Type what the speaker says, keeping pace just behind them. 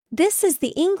This is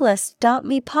the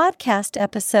Englist.me podcast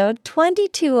episode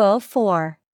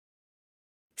 2204.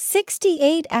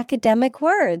 68 academic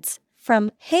words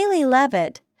from Hayley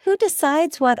Levitt, Who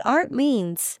Decides What Art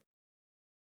Means?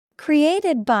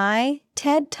 Created by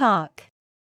TED Talk.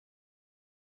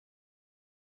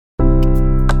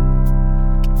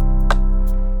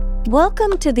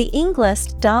 Welcome to the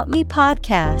Englist.me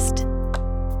podcast.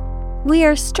 We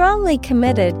are strongly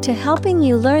committed to helping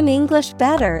you learn English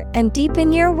better and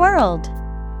deepen your world.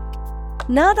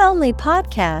 Not only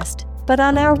podcast, but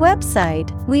on our website,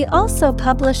 we also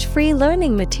publish free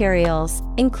learning materials,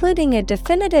 including a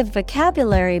definitive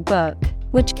vocabulary book,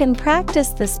 which can practice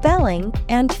the spelling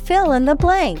and fill in the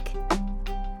blank.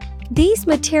 These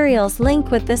materials link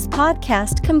with this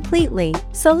podcast completely,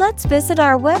 so let's visit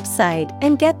our website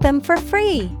and get them for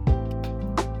free.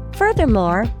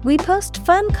 Furthermore, we post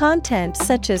fun content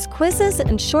such as quizzes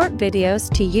and short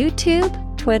videos to YouTube,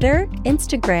 Twitter,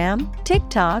 Instagram,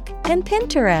 TikTok, and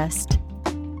Pinterest.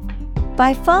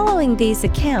 By following these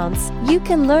accounts, you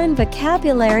can learn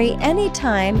vocabulary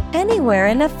anytime, anywhere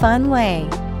in a fun way.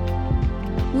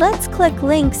 Let's click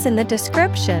links in the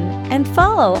description and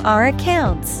follow our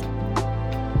accounts.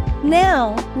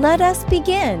 Now, let us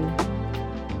begin.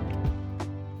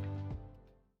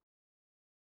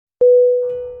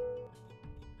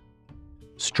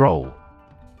 Stroll.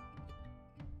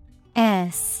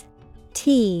 S-T-R-O-L-L.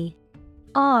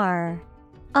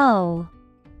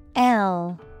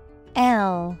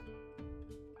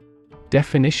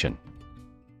 Definition: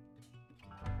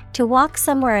 To walk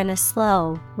somewhere in a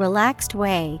slow, relaxed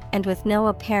way and with no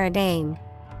apparent aim.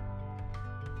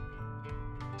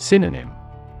 Synonym: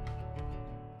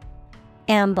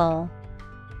 Amble,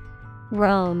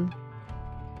 roam,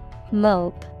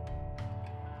 mope.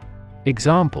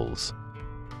 Examples: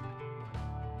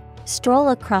 Stroll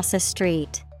across a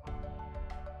street.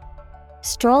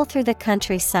 Stroll through the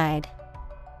countryside.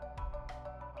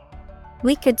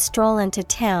 We could stroll into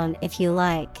town if you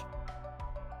like.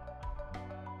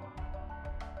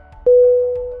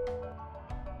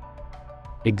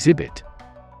 Exhibit.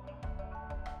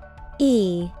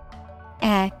 E-X-H-I-B-I-T.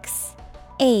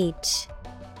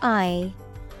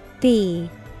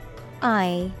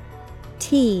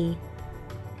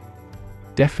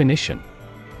 Definition: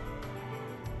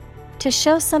 To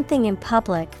show something in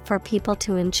public for people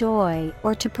to enjoy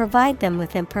or to provide them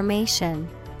with information.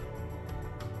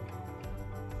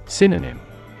 Synonym: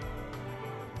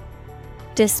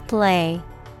 Display,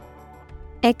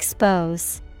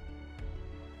 expose,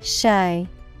 show.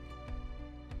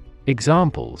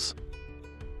 Examples: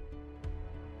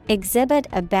 Exhibit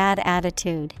a bad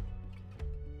attitude.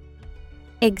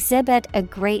 Exhibit a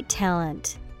great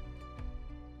talent.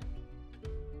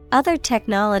 Other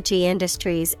technology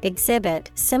industries exhibit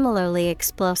similarly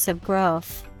explosive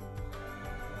growth.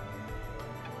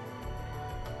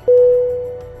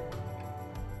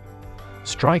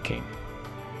 Striking.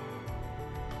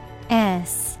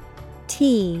 S-T-R-I-K-I-N-G.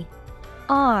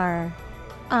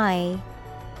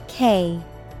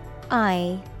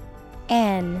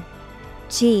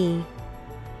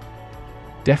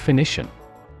 Definition: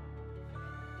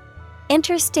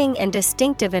 Interesting and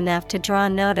distinctive enough to draw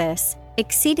notice,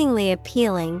 exceedingly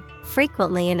appealing,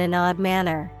 frequently in an odd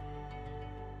manner.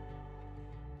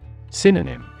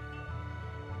 Synonym: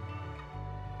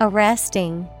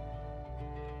 Arresting,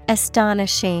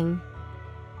 astonishing,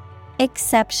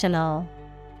 exceptional.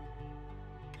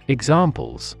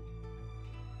 Examples: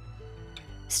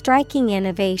 Striking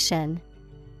innovation.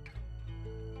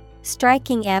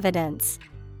 Striking evidence.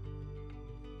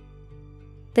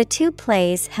 The two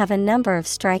plays have a number of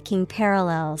striking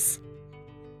parallels.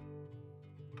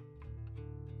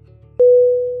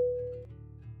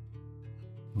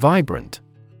 Vibrant.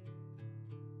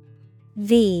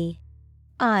 V-I-B-R-A-N-T.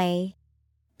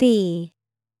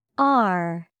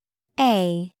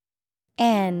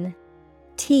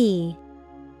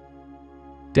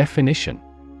 Definition: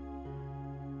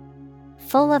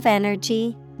 Full of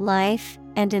energy, life,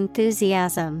 and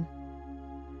enthusiasm.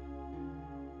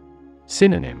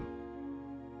 Synonym: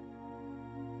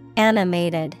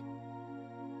 Animated,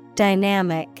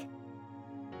 dynamic,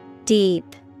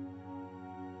 deep.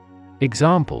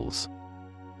 Examples: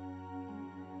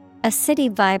 A city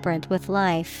vibrant with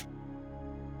life.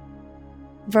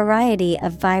 Variety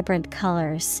of vibrant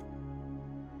colors.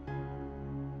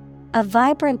 A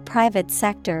vibrant private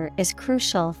sector is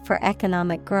crucial for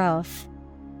economic growth.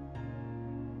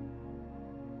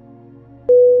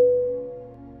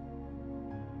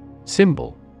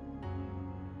 Symbol.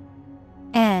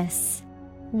 S-Y-M-B-O-L.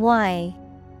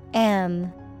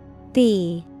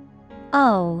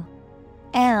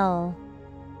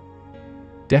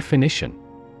 Definition: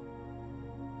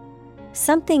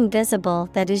 Something visible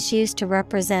that is used to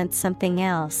represent something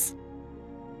else.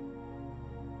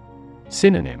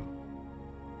 Synonym: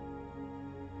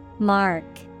 Mark,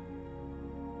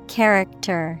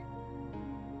 character,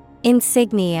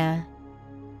 insignia.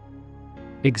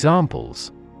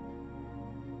 Examples: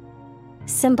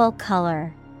 Symbol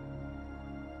color.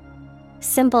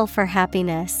 Symbol for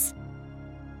happiness.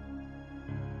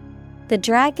 The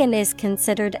dragon is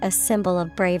considered a symbol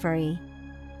of bravery.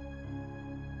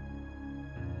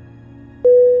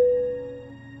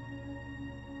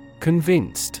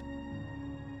 Convinced.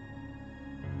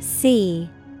 CONVINCED.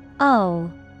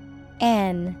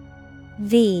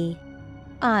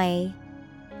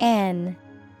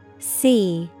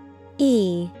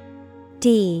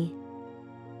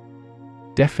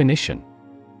 Definition: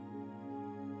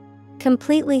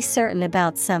 Completely certain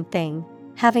about something,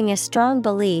 having a strong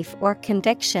belief or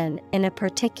conviction in a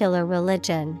particular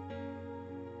religion.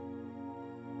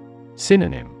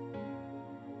 Synonym: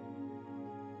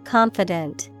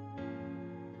 Confident,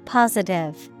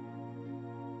 positive,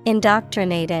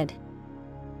 indoctrinated.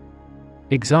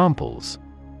 Examples: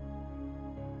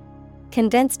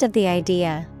 Convinced of the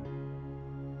idea.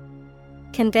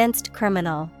 Convinced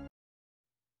criminal.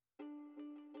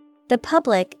 The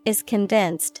public is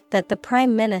convinced that the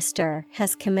Prime Minister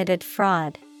has committed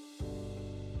fraud.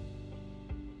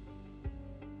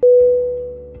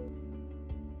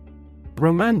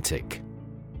 Romantic.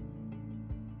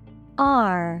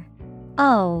 ROMANTIC.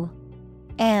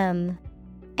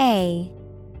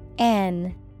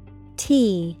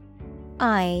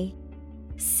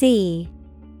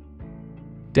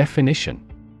 Definition: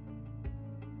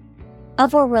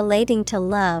 Of or relating to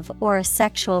love or a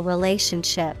sexual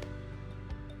relationship.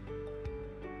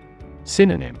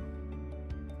 Synonym: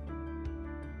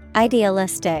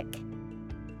 Idealistic,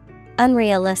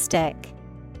 unrealistic,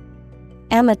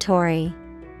 amatory.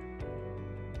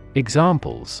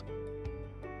 Examples: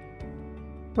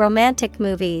 Romantic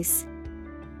movies.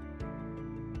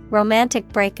 Romantic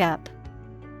breakup.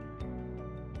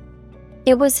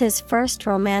 It was his first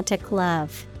romantic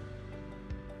love.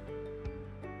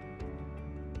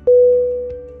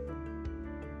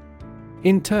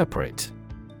 Interpret.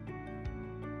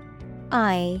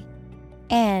 INTERPRET.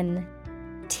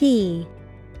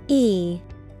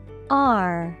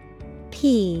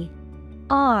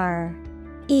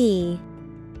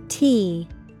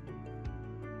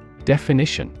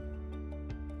 Definition: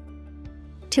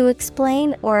 To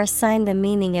explain or assign the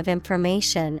meaning of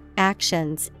information,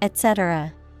 actions,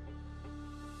 etc.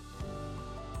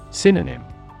 Synonym: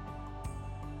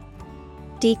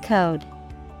 Decode,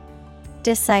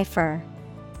 decipher,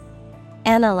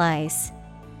 analyze.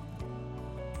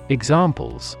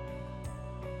 Examples: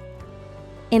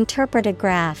 Interpret a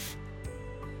graph.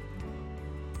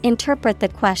 Interpret the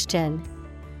question.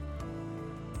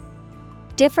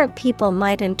 Different people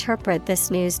might interpret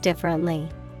this news differently.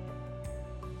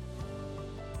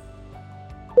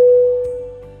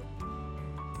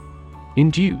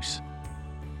 Induce.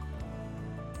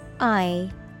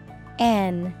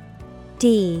 INDUCE.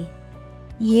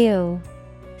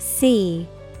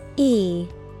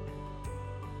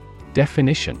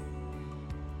 Definition: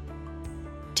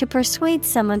 To persuade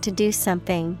someone to do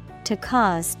something, to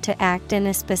cause to act in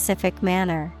a specific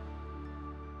manner.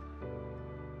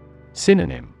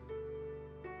 Synonym: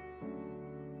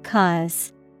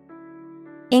 Cause,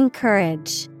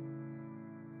 encourage,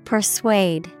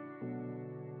 persuade.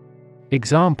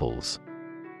 Examples: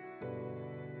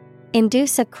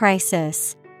 Induce a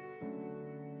crisis.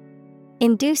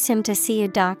 Induce him to see a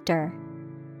doctor.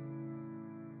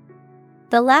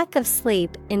 The lack of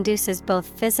sleep induces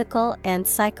both physical and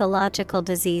psychological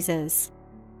diseases.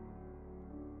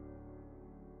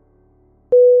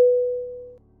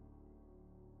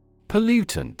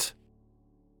 Pollutant.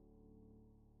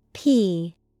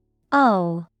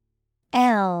 POLLUTANT.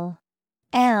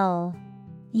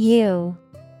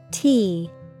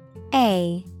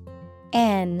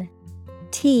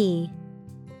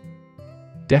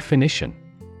 Definition: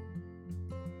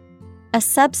 A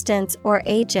substance or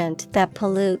agent that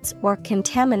pollutes or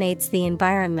contaminates the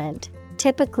environment,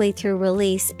 typically through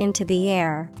release into the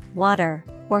air, water,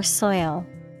 or soil.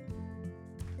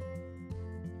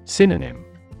 Synonym: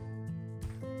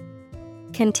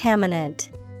 Contaminant,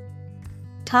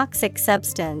 toxic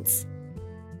substance.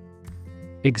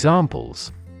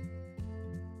 Examples: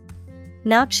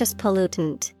 Noxious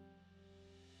pollutant,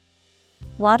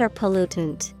 water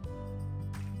pollutant.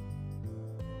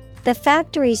 The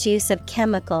factory's use of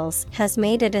chemicals has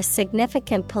made it a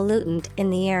significant pollutant in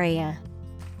the area.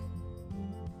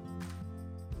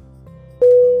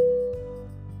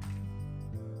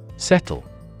 Settle.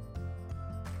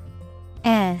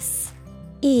 S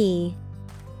E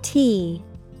T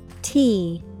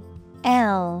T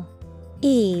L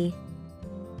E.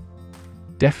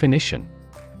 Definition: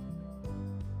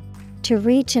 To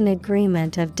reach an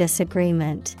agreement of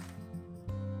disagreement.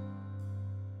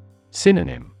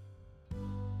 Synonym: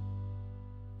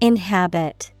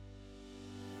 Inhabit,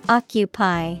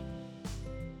 occupy,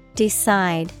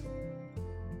 decide.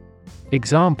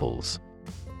 Examples: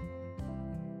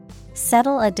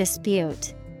 Settle a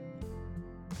dispute.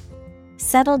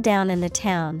 Settle down in the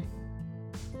town.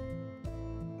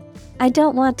 I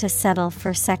don't want to settle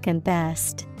for second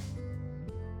best.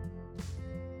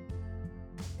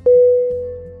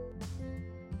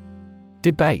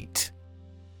 Debate.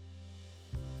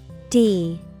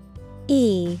 D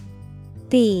E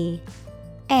B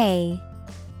A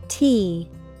T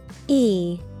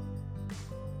E.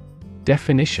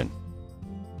 Definition: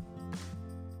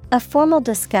 A formal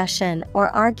discussion or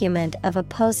argument of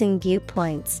opposing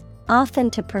viewpoints, often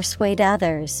to persuade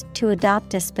others to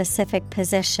adopt a specific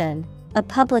position, a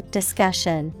public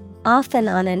discussion, often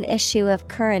on an issue of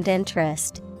current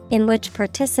interest, in which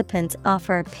participants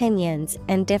offer opinions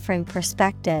and differing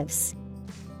perspectives.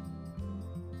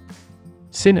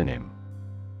 Synonym: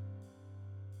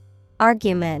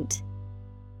 Argument,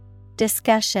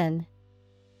 discussion,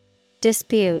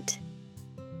 dispute.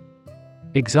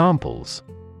 Examples: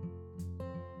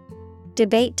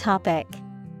 Debate topic,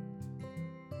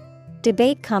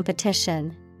 debate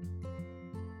competition.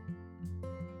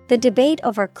 The debate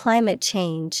over climate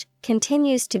change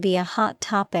continues to be a hot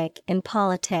topic in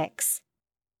politics.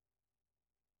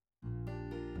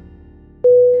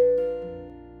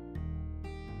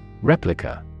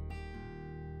 Replica.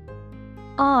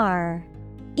 R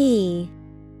E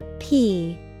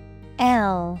P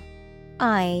L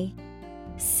I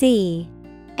C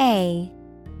A.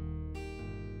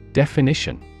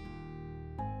 Definition: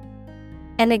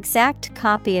 An exact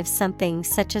copy of something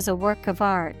such as a work of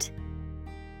art.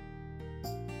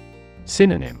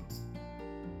 Synonym: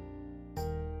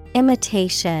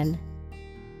 Imitation,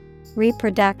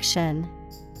 reproduction,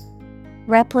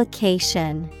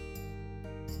 replication.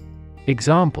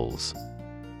 Examples: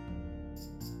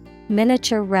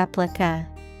 Miniature replica,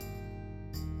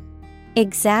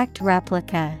 exact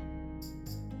replica.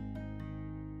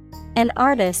 An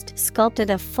artist sculpted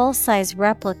a full-size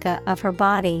replica of her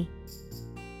body.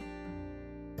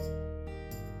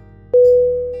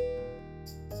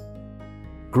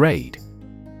 Grade.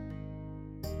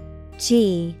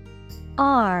 G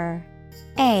R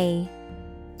A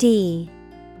D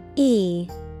E.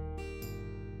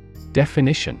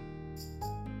 Definition: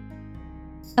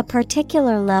 A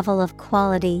particular level of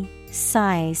quality,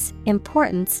 size,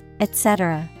 importance,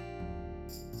 etc.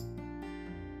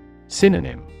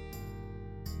 Synonym: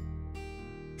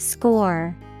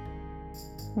 Score,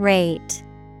 rate,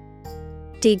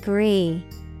 degree.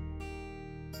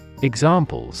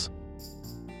 Examples: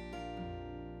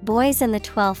 Boys in the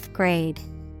 12th grade.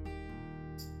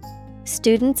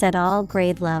 Students at all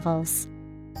grade levels.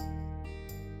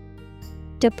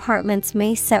 Departments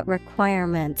may set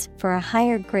requirements for a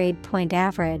higher grade point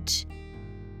average.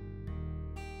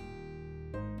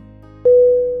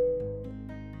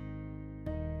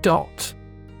 Dot.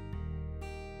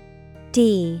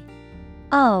 D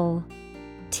O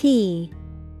T.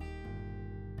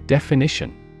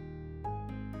 Definition: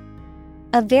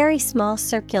 A very small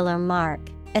circular mark,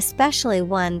 especially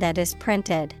one that is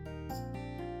printed.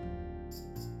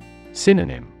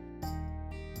 Synonym: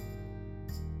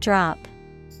 Drop,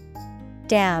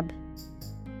 dab,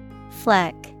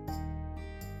 fleck.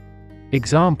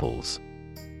 Examples: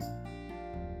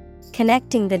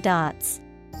 Connecting the dots.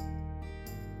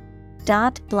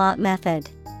 Dot blot method.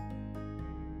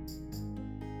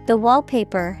 The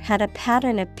wallpaper had a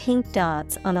pattern of pink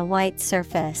dots on a white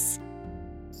surface.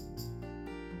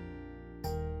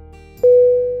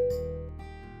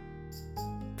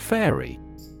 Fairy.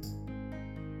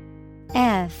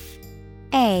 F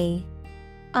A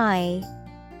I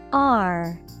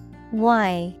R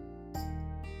Y.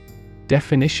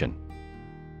 Definition: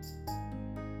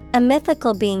 A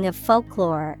mythical being of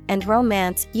folklore and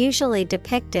romance, usually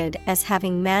depicted as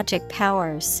having magic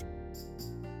powers.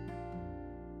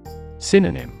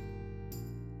 Synonym: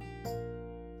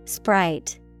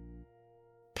 Sprite,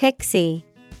 pixie,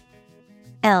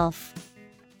 elf.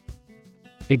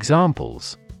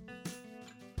 Examples: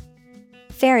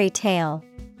 Fairy tale.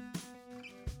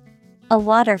 A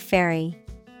water fairy.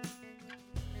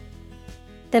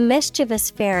 The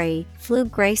mischievous fairy flew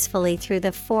gracefully through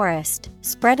the forest,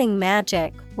 spreading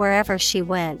magic wherever she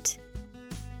went.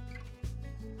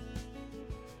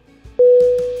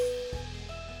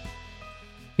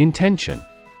 Intention.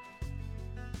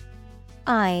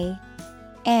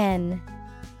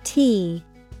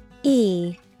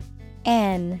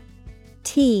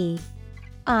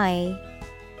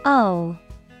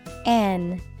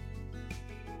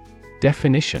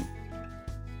 Definition: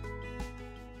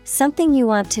 something you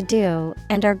want to do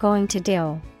and are going to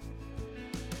do.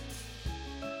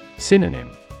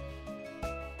 Synonym: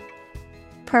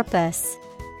 Purpose,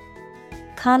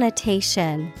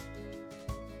 connotation,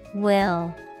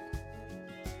 will.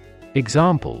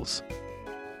 Examples: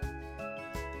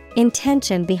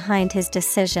 intention behind his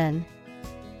decision.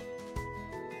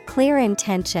 Clear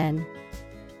intention.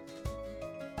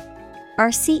 Our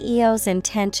CEO's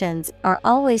intentions are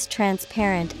always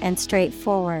transparent and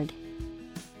straightforward.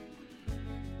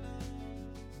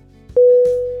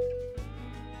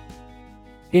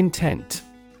 Intent.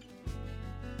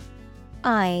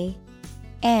 INTENT.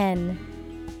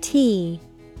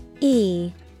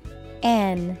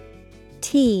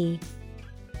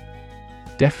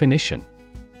 Definition: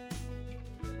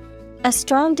 a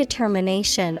strong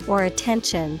determination or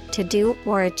attention to do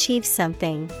or achieve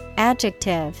something.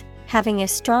 Adjective, having a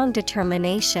strong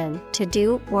determination to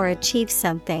do or achieve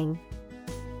something.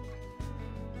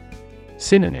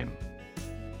 Synonym: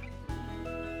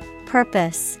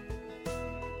 purpose,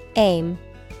 aim,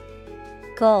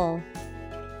 goal.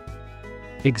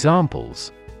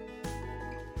 Examples: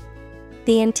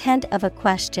 the intent of a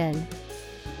question.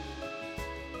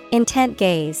 Intent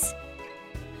gaze.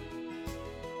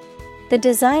 The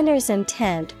designer's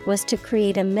intent was to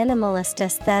create a minimalist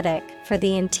aesthetic for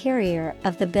the interior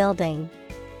of the building.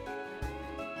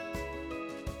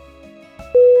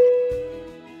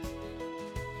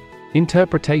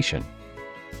 Interpretation.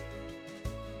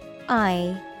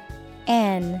 INTERPREtation.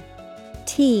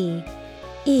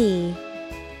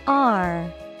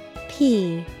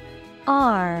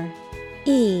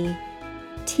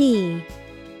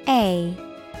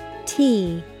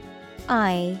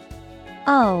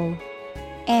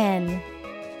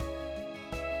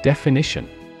 Definition: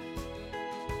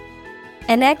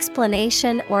 an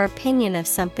explanation or opinion of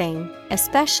something,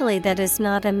 especially that is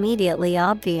not immediately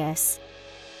obvious.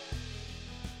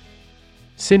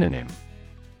 Synonym: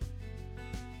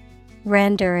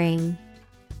 rendering,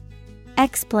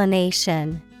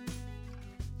 explanation,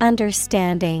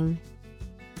 understanding.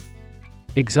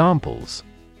 Examples: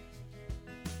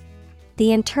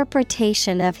 the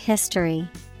interpretation of history.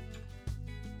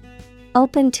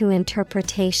 Open to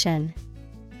interpretation.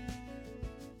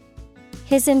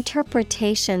 His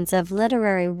interpretations of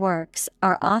literary works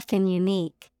are often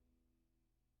unique.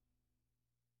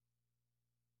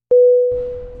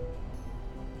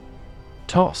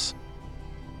 Toss.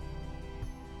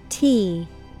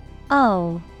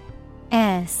 TOSS.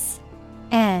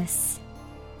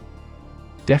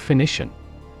 Definition: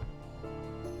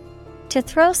 to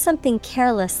throw something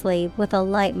carelessly with a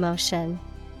light motion.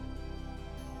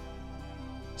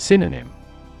 Synonym: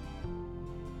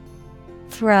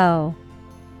 throw,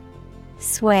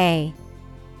 sway.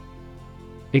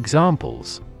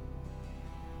 Examples: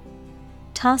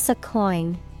 toss a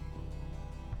coin.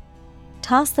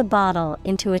 Toss the bottle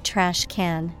into a trash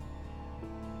can.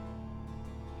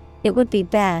 It would be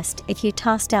best if you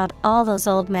tossed out all those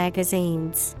old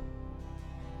magazines.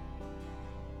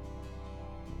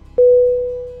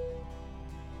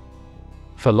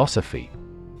 Philosophy.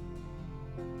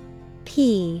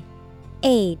 PHILOSOPHY.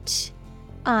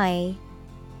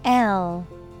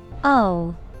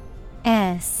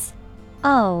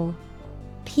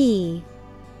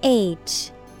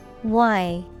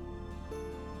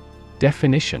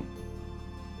 Definition: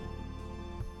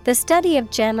 the study of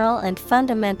general and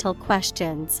fundamental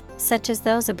questions, such as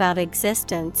those about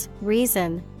existence,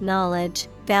 reason, knowledge,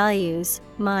 values,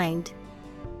 mind.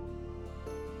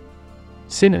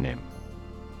 Synonym: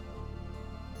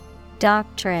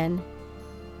 doctrine,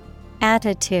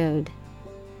 attitude,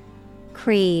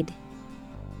 creed.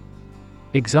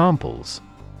 Examples: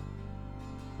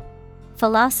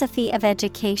 philosophy of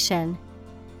education.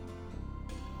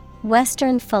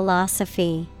 Western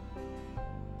philosophy.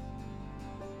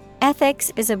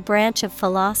 Ethics is a branch of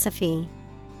philosophy.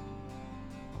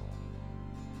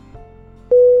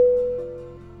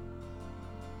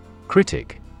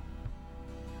 Critic.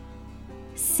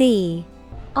 CRITIC.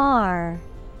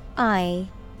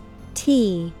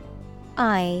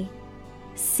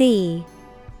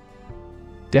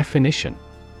 Definition: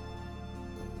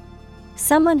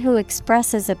 someone who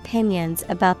expresses opinions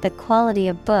about the quality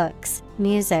of books,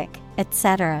 music,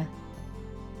 etc.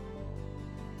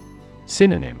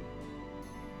 Synonym: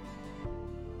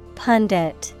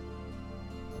 pundit,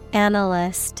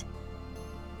 analyst,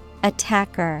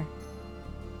 attacker.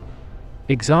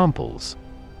 Examples: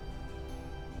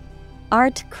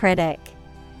 Art critic.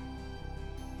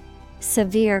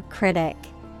 Severe critic.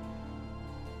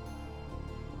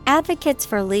 Advocates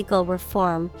for legal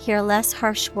reform hear less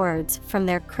harsh words from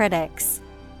their critics.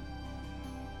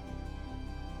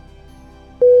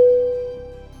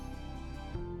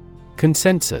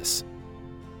 Consensus.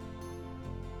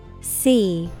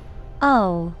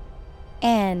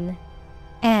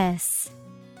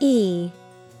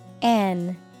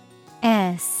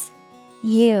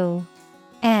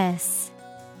 CONSENSUS.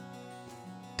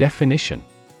 Definition.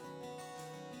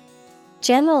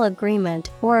 General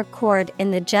agreement or accord in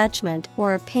the judgment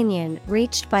or opinion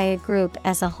reached by a group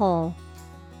as a whole.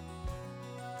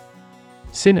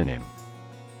 Synonym.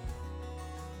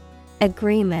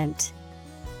 Agreement,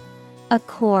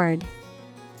 accord,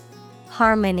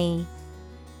 harmony.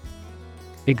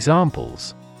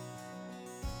 Examples.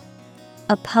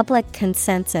 A public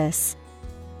consensus.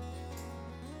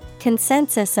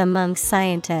 Consensus among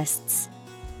scientists.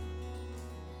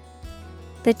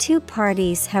 The two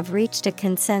parties have reached a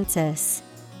consensus.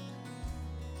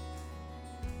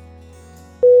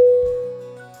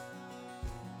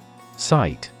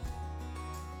 Sight.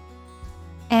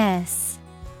 SIGHT.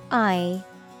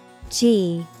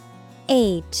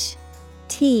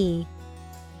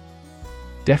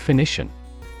 Definition.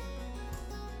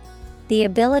 The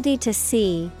ability to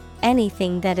see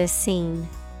anything that is seen.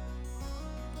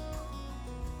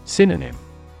 Synonym.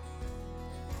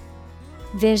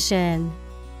 Vision,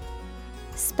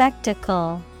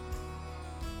 spectacle,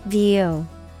 view.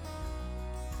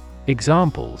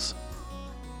 Examples.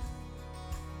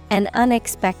 An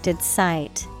unexpected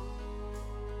sight.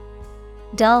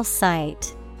 Dull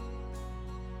sight.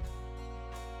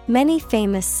 Many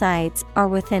famous sights are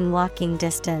within walking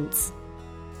distance.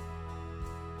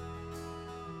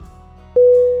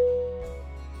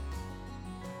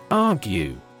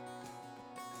 Argue.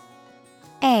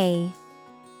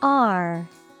 ARGUE.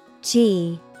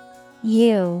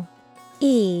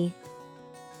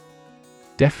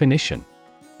 Definition.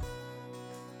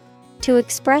 To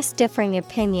express differing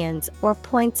opinions or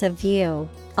points of view,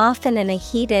 often in a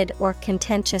heated or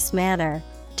contentious manner,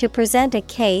 to present a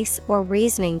case or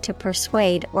reasoning to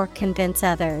persuade or convince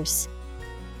others.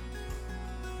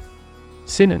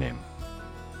 Synonym.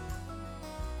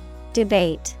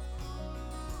 Debate,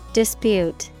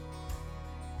 dispute,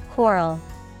 quarrel.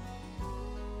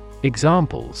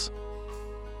 Examples.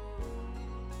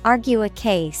 Argue a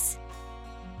case.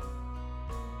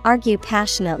 Argue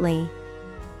passionately.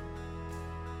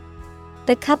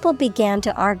 The couple began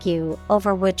to argue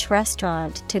over which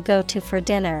restaurant to go to for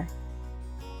dinner.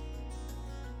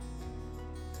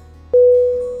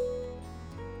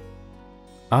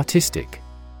 Artistic.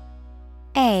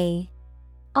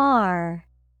 ARTISTIC.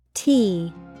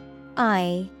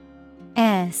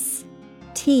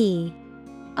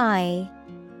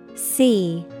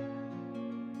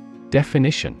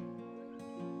 Definition.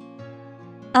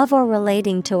 Of or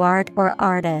relating to art or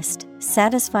artist,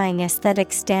 satisfying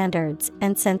aesthetic standards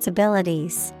and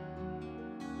sensibilities.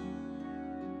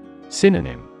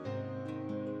 Synonym.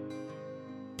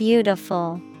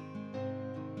 Beautiful,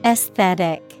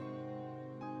 aesthetic,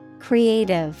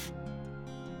 creative.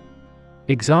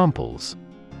 Examples.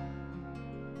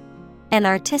 An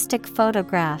artistic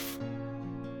photograph.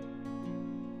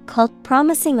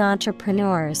 Promising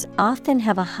entrepreneurs often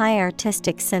have a high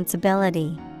artistic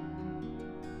sensibility.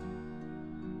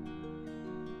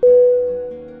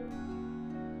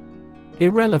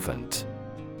 Irrelevant.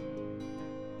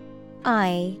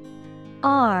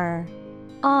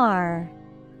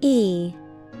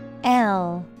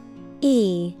 IRRELEVANT.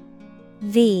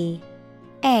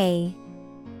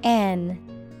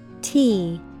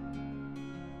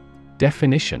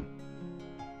 Definition.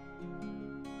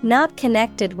 Not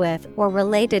connected with or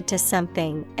related to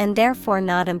something and therefore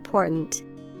not important.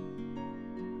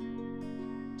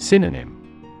 Synonym.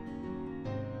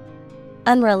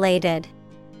 Unrelated,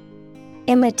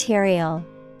 immaterial,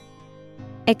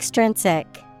 extrinsic.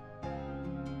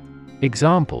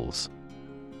 Examples.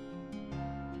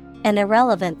 An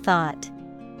irrelevant thought.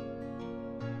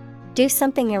 Do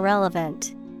something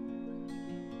irrelevant.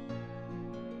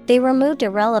 They removed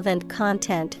irrelevant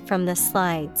content from the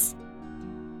slides.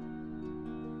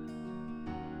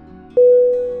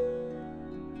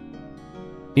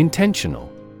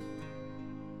 Intentional.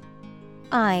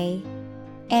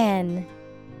 INTENTIONAL.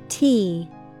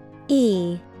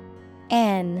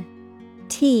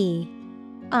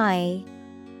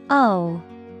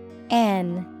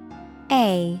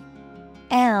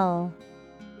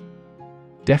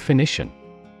 Definition.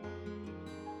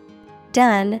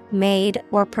 Done, made,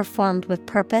 or performed with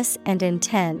purpose and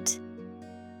intent.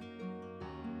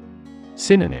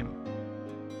 Synonym.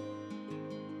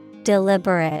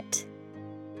 deliberate,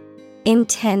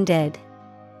 intended,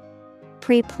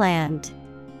 pre-planned.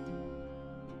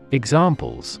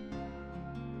 Examples: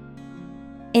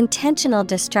 intentional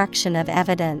destruction of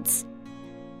evidence,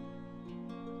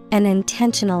 an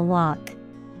intentional walk.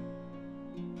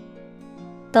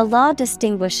 The law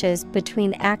distinguishes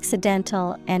between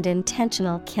accidental and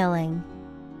intentional killing.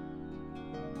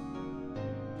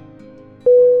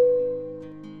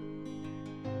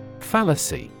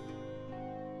 Fallacy.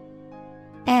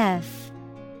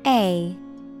 F-A-L-L-A-C-Y.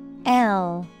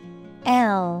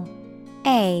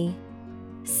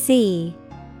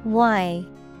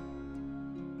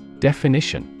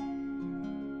 Definition: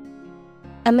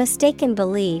 a mistaken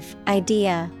belief,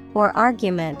 idea, or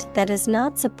argument that is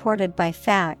not supported by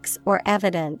facts or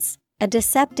evidence, a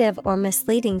deceptive or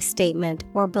misleading statement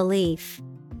or belief.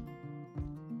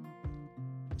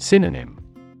 Synonym: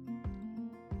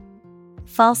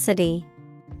 falsity,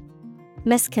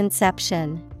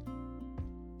 misconception,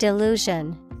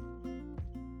 delusion.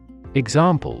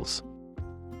 Examples: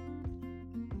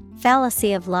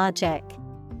 fallacy of logic,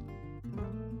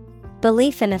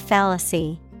 belief in a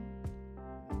fallacy.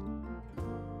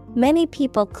 Many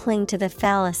people cling to the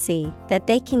fallacy that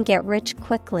they can get rich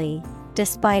quickly,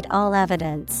 despite all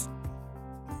evidence.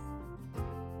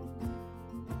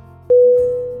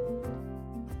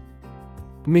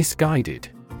 Misguided.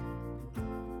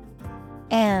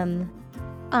 M-I-S-G-U-I-D-E.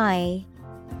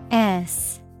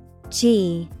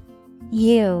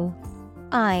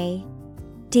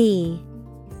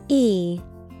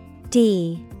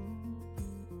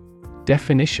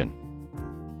 Definition: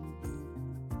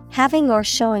 having or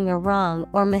showing a wrong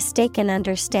or mistaken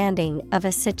understanding of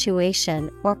a situation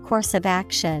or course of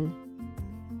action.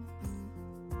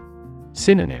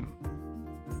 Synonym: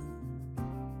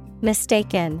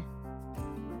 mistaken,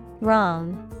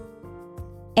 wrong,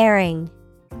 erring.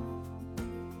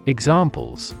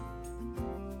 Examples: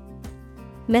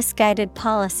 misguided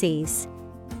policies,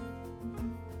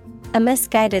 a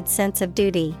misguided sense of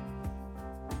duty.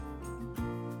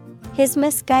 His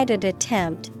misguided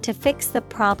attempt to fix the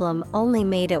problem only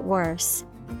made it worse.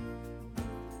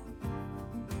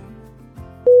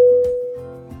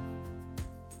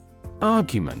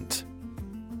 Argument.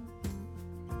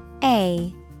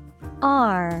 A-R-G-U-M-E-N-T.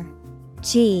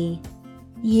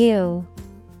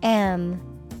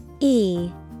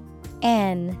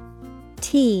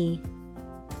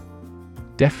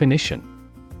 Definition: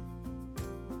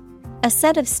 a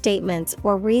set of statements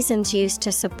or reasons used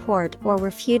to support or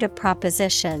refute a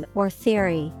proposition or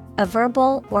theory, a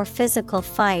verbal or physical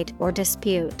fight or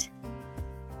dispute.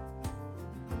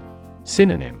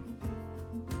 Synonym: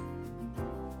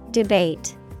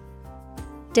 debate,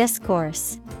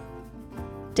 discourse,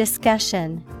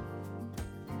 discussion.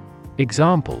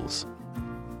 Examples: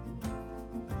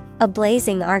 a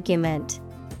blazing argument,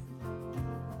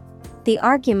 the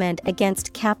argument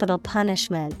against capital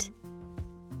punishment.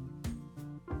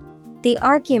 The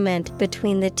argument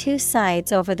between the two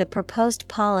sides over the proposed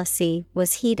policy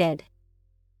was heated.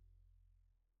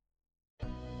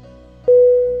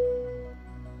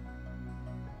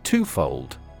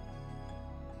 Twofold.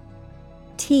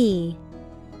 T-W-O-F-O-L-D.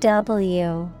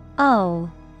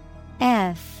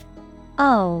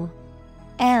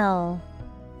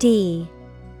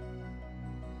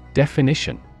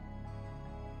 Definition: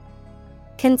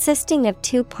 consisting of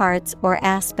two parts or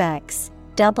aspects,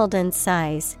 doubled in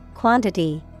size,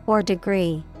 quantity, or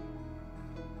degree.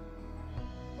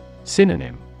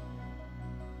 Synonym: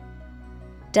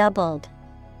 doubled,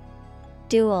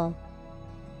 dual,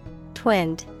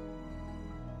 twinned.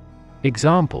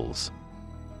 Examples: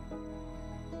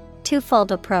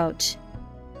 twofold approach,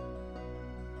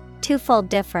 twofold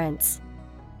difference.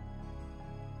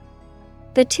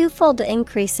 The twofold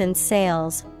increase in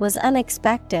sales was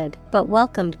unexpected but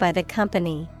welcomed by the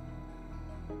company.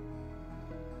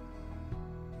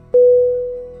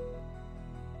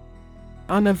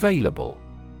 Unavailable.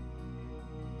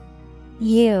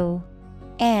 U-N-A-V-A-I-L-A-B-L-E.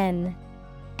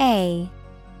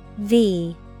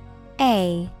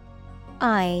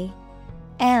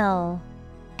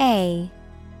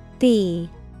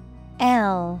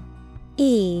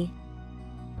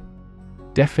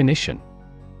 Definition: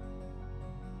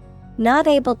 not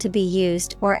able to be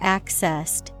used or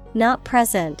accessed, not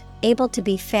present, able to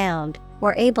be found,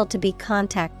 or able to be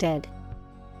contacted.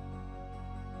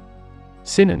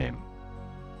 Synonym: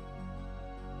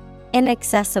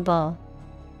 inaccessible,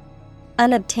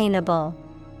 unobtainable,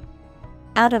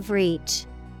 out of reach.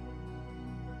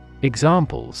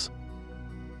 Examples: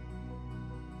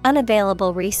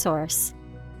 unavailable resource,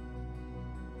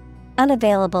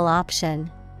 unavailable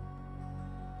option.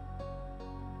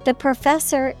 The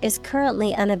professor is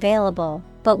currently unavailable,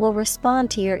 but will respond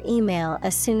to your email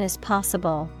as soon as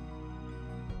possible.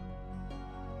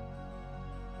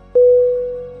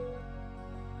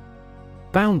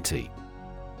 Bounty.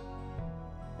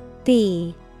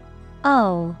 Bounty.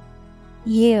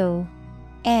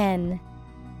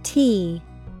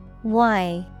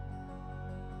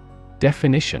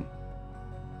 Definition.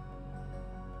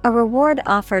 A reward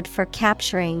offered for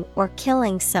capturing or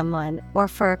killing someone or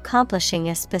for accomplishing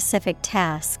a specific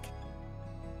task.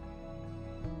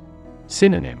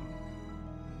 Synonym.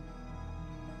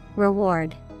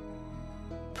 Reward,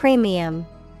 premium,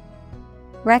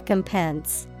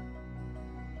 recompense.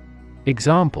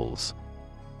 Examples.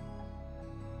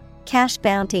 Cash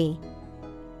bounty.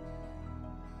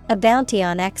 A bounty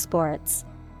on exports.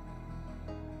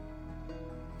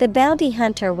 The bounty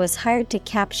hunter was hired to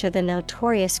capture the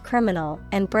notorious criminal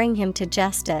and bring him to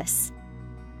justice.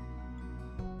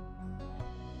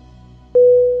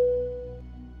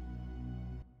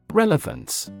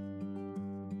 Relevance.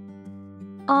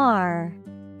 RELEVANCE.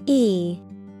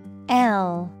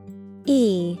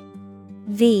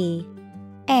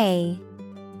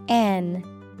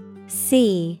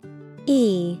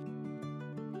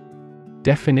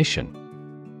 Definition.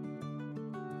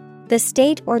 The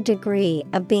state or degree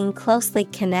of being closely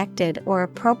connected or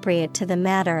appropriate to the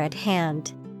matter at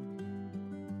hand.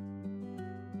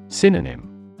 Synonym.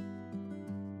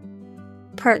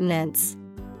 Pertinence,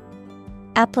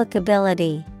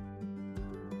 applicability,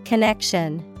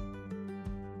 connection.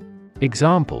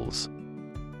 Examples.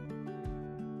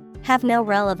 Have no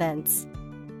relevance.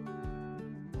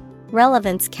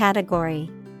 Relevance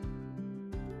category.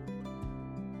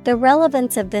 The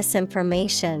relevance of this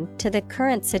information to the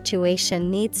current situation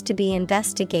needs to be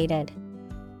investigated.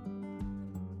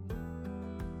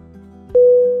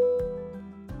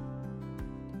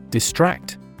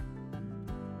 Distract.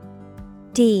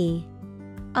 DISTRACT.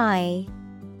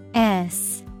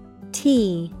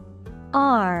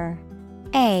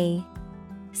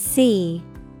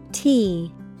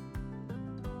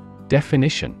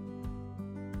 Definition.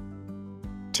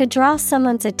 To draw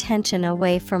someone's attention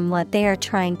away from what they are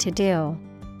trying to do.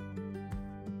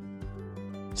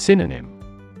 Synonym.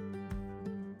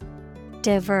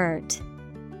 Divert,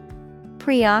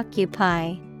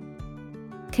 preoccupy,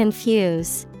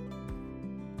 confuse.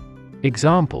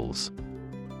 Examples.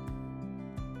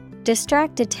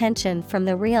 Distract attention from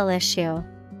the real issue.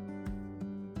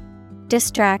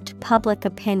 Distract public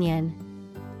opinion.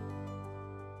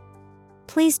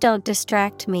 Please don't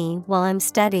distract me while I'm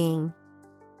studying.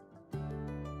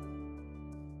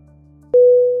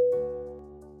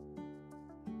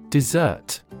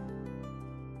 Desert.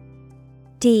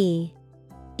 DESSERT.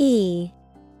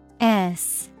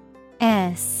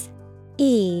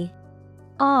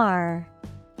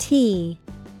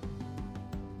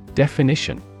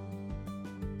 Definition.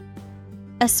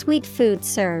 A sweet food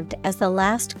served as the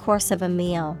last course of a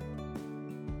meal.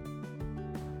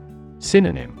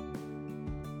 Synonym.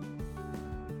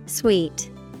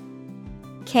 Sweet,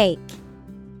 cake,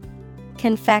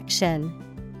 confection.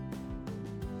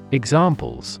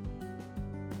 Examples.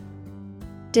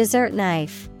 Dessert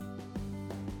knife.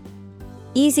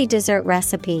 Easy dessert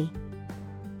recipe.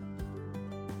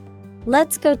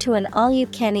 Let's go to an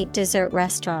all-you-can-eat dessert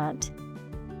restaurant.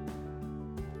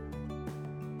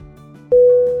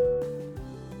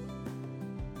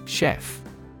 Chef.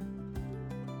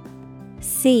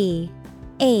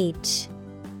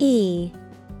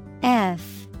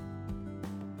 CHEF.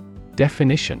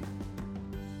 Definition.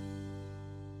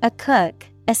 A cook,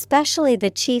 especially the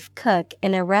chief cook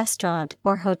in a restaurant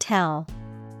or hotel.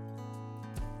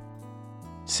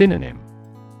 Synonym.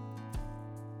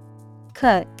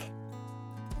 Cook,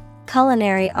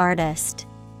 culinary artist,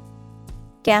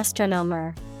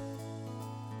 gastronomer.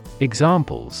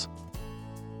 Examples.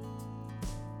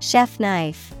 Chef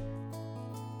knife.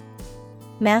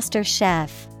 Master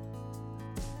chef.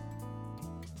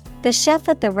 The chef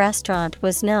at the restaurant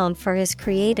was known for his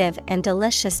creative and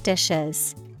delicious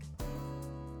dishes.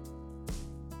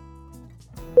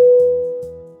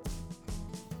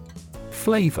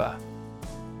 Flavor.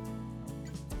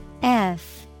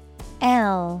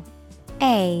 FLAVOR.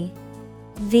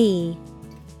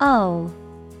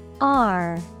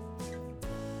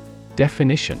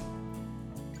 Definition.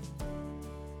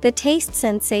 The taste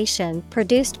sensation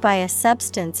produced by a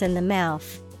substance in the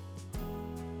mouth.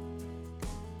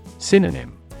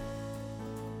 Synonym.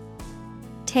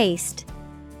 Taste,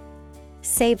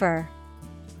 savor,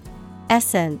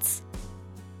 essence.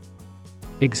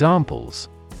 Examples.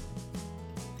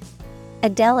 A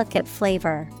delicate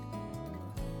flavor.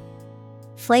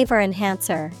 Flavor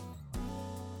enhancer.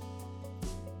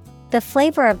 The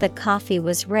flavor of the coffee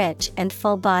was rich and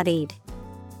full-bodied.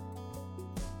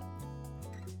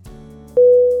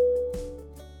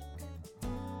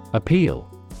 Appeal.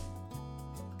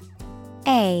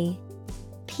 A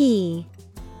P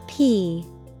P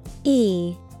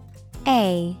E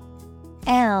A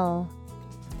L.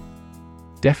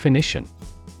 Definition.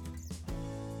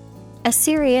 A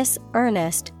serious,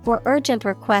 earnest, or urgent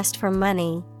request for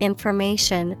money,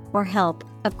 information, or help,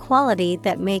 a quality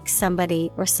that makes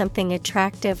somebody or something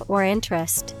attractive or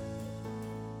interest.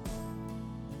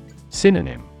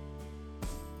 Synonym.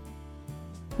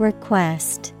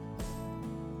 Request,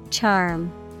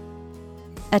 charm,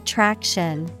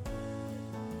 attraction.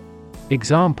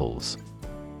 Examples.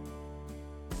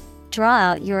 Draw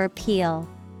out your appeal.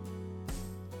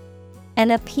 An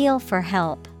appeal for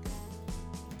help.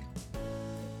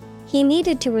 He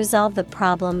needed to resolve the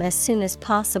problem as soon as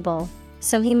possible,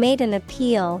 so he made an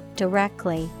appeal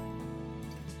directly.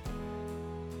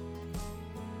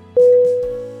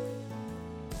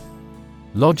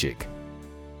 Logic.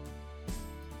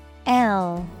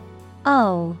 L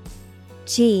O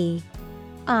G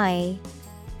I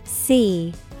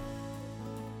C.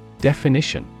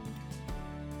 Definition.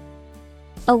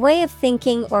 A way of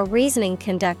thinking or reasoning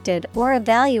conducted or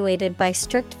evaluated by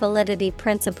strict validity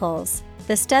principles,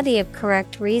 the study of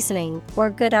correct reasoning or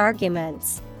good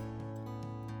arguments.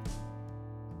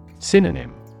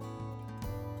 Synonym.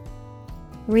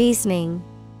 Reasoning,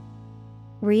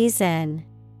 reason,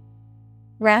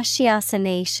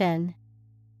 ratiocination.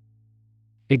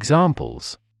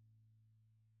 Examples.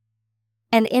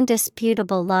 An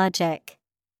indisputable logic.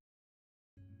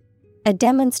 A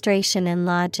demonstration in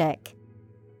logic.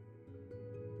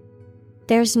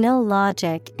 There's no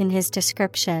logic in his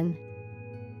description.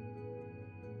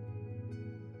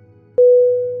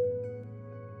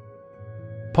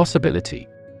 Possibility.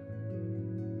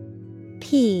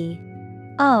 P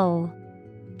O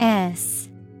S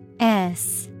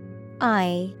S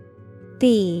I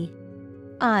B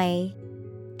I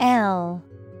L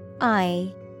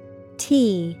I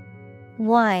T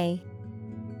Y.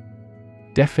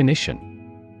 Definition.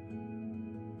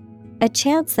 A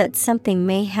chance that something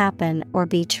may happen or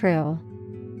be true.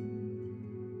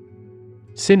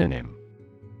 Synonym.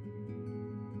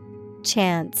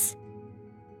 Chance,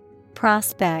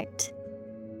 prospect,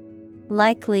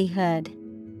 likelihood.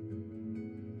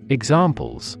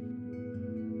 Examples.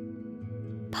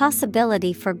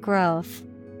 Possibility for growth.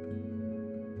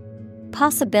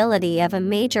 Possibility of a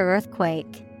major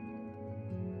earthquake.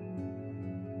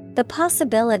 The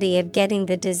possibility of getting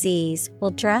the disease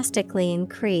will drastically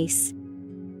increase.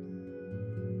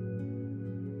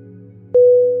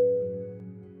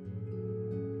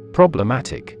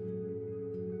 Problematic.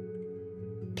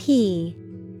 P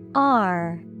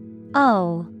R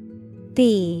O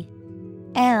B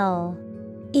L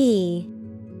E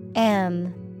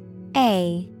M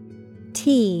A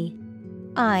T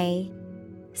I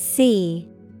C.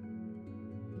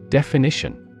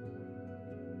 Definition.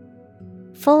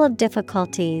 Full of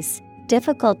difficulties,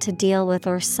 difficult to deal with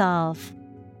or solve.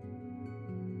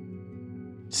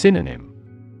 Synonym.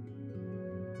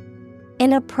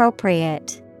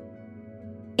 Inappropriate,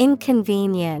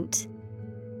 inconvenient,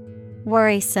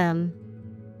 worrisome.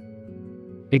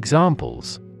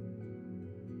 Examples.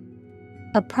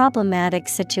 A problematic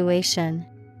situation.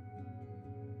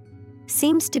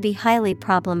 Seems to be highly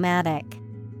problematic.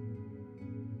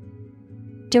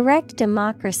 Direct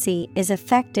democracy is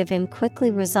effective in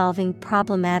quickly resolving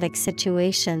problematic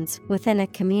situations within a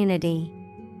community.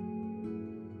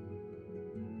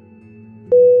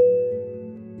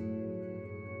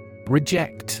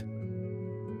 Reject.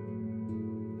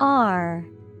 R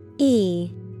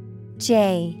E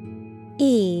J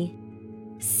E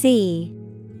C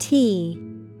T.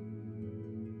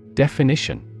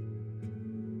 Definition.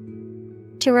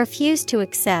 To refuse to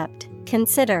accept,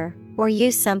 consider, or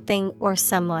use something or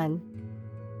someone.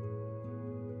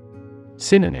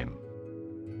 Synonym.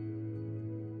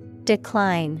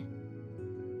 Decline,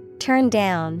 turn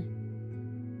down,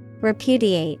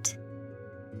 repudiate.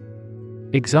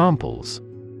 Examples.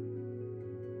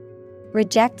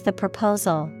 Reject the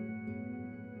proposal.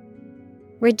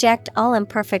 Reject all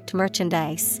imperfect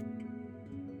merchandise.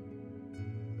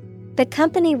 The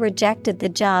company rejected the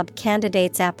job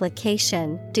candidate's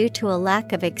application due to a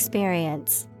lack of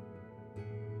experience.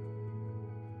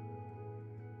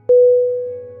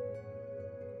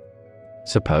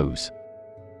 Suppose.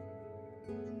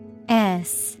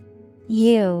 S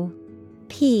U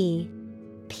P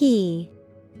P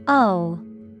O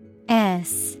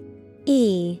S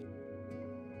E.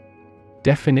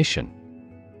 Definition.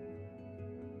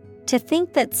 To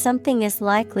think that something is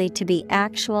likely to be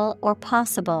actual or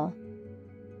possible.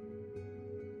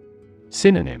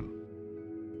 Synonym: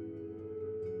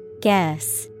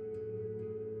 Guess,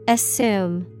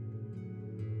 assume,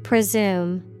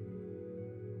 presume.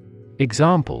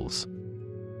 Examples: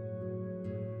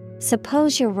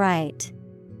 Suppose you're right.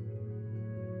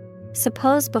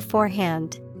 Suppose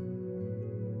beforehand.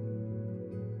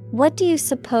 What do you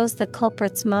suppose the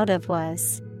culprit's motive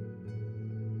was?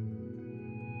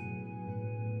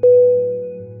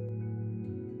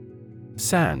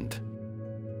 Sand.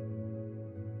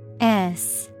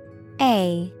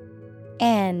 S-A-N-D.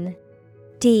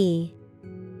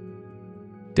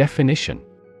 Definition: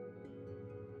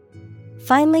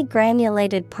 Finely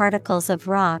granulated particles of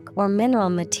rock or mineral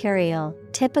material,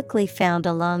 typically found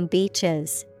along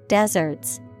beaches,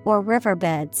 deserts, or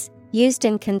riverbeds, used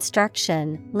in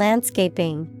construction,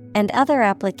 landscaping, and other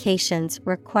applications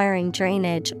requiring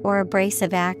drainage or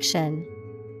abrasive action.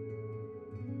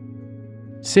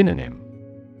 Synonym: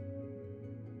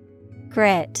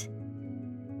 Grit,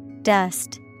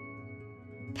 dust,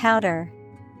 powder.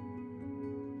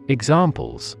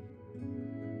 Examples: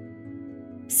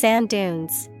 Sand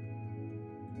dunes,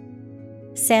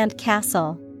 sand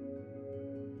castle.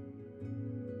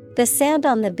 The sand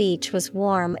on the beach was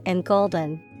warm and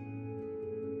golden.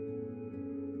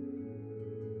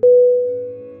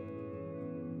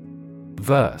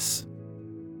 Verse.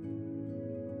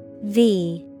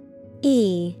 V-E-R-S-E.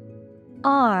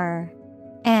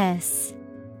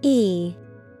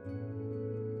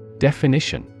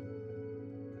 Definition: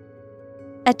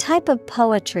 A type of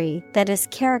poetry that is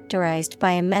characterized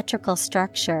by a metrical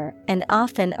structure and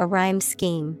often a rhyme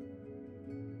scheme.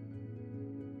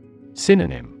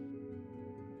 Synonym: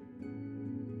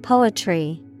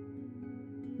 Poetry,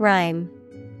 rhyme,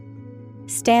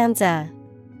 stanza.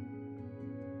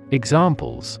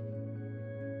 Examples: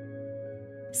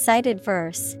 Cited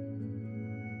verse,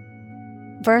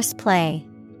 verse play.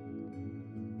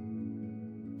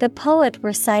 The poet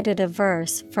recited a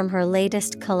verse from her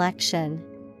latest collection.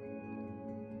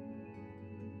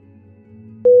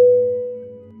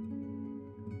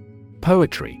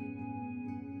 Poetry.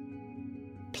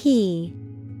 P-O-E-T-R-Y.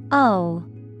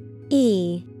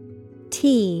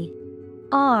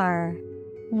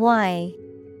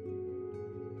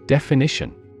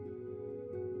 Definition: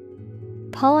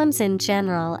 Poems in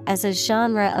general as a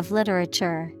genre of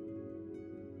literature.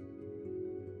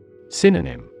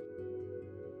 Synonym: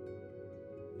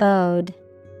 Ode,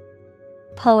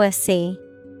 poesy,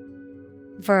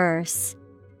 verse.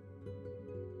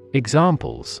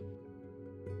 Examples: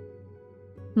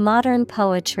 Modern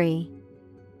poetry,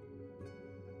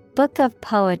 book of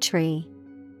poetry.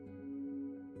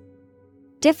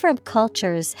 Different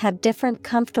cultures have different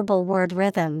comfortable word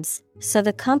rhythms, so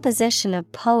the composition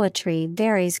of poetry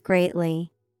varies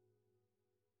greatly.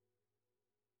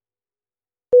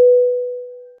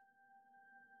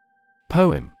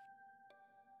 Poem.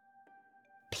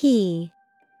 P-O-E-M.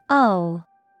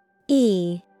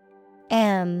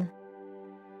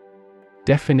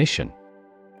 Definition: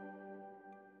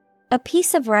 A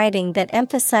piece of writing that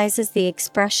emphasizes the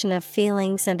expression of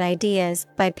feelings and ideas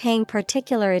by paying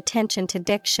particular attention to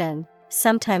diction,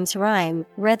 sometimes rhyme,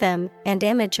 rhythm, and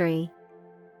imagery.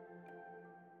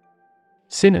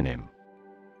 Synonym: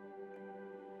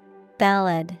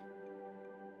 Ballad,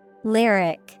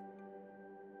 lyric,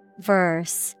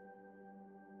 verse.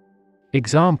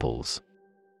 Examples: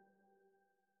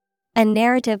 A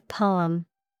narrative poem.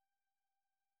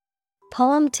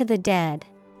 Poem to the dead.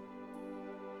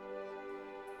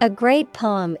 A great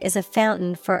poem is a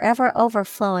fountain forever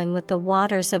overflowing with the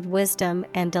waters of wisdom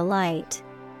and delight.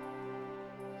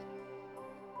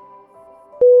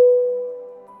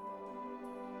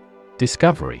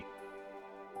 Discovery.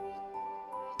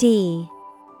 D-I-S-C-O-V-E-R-Y.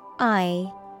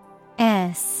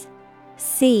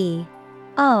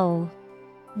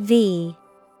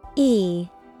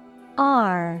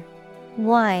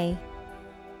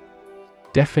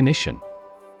 Definition: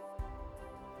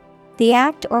 The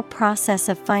act or process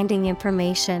of finding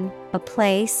information, a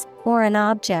place, or an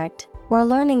object, or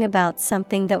learning about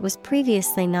something that was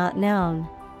previously not known.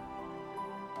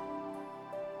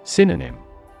 Synonym: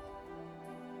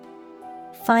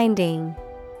 Finding,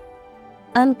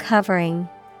 uncovering,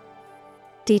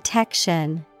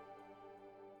 detection.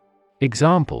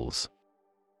 Examples: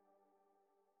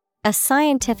 A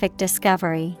scientific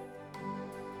discovery.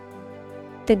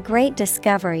 The great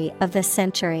discovery of the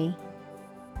century.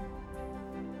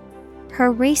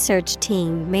 Her research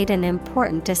team made an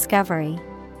important discovery.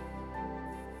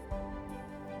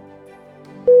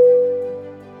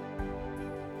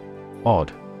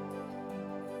 Odd.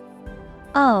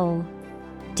 O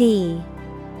D.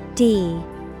 D.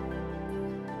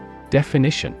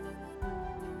 Definition: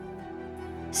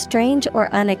 Strange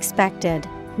or unexpected,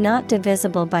 not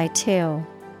divisible by two.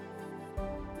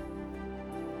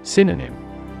 Synonym: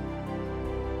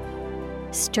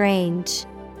 Strange,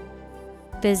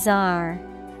 bizarre,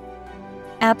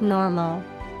 abnormal.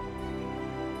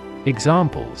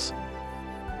 Examples: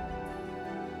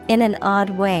 In an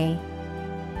odd way.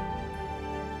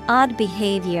 Odd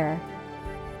behavior.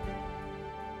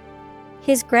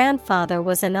 His grandfather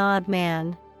was an odd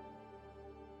man.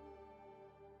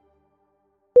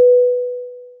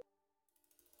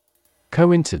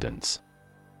 Coincidence.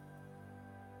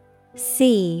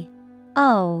 COINCIDENCE.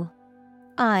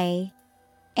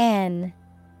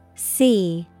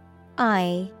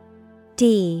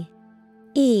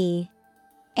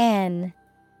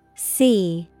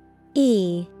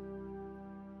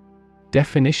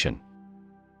 Definition: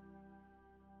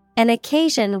 An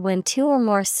occasion when two or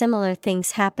more similar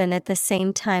things happen at the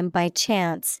same time by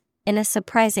chance, in a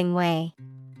surprising way.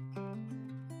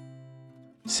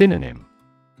 Synonym: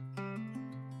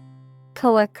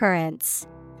 Co-occurrence,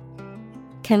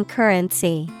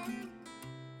 concurrency,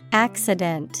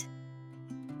 accident.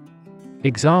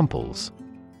 Examples: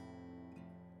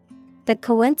 The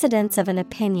coincidence of an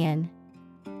opinion.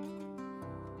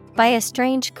 By a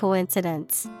strange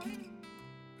coincidence.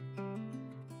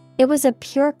 It was a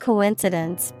pure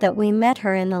coincidence that we met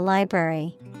her in the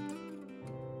library.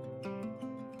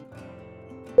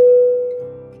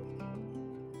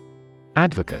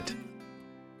 Advocate.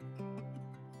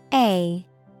 ADVOCATE.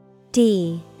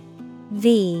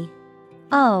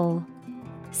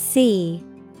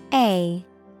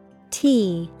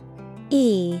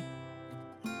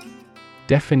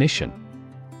 Definition: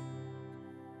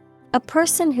 A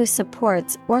person who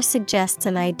supports or suggests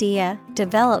an idea,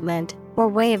 development, or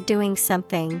way of doing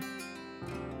something.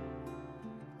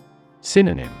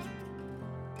 Synonym: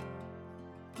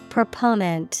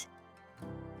 Proponent,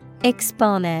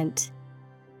 exponent,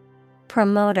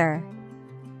 promoter.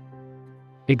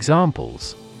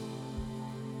 Examples: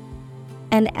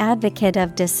 An advocate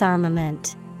of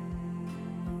disarmament.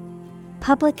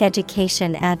 Public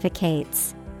education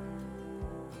advocates.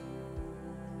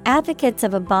 Advocates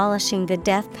of abolishing the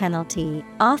death penalty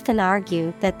often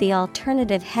argue that the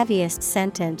alternative heaviest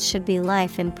sentence should be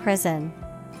life in prison.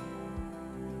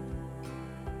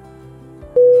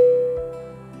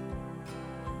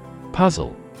 Puzzle.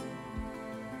 Puzzle.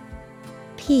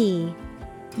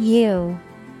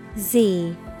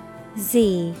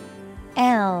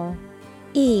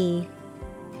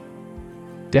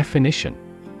 Definition: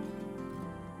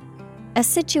 A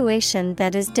situation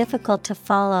that is difficult to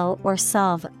follow or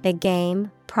solve, a game,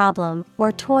 problem,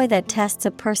 or toy that tests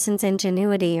a person's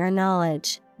ingenuity or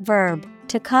knowledge. Verb,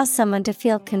 to cause someone to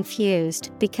feel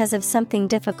confused because of something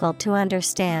difficult to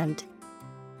understand.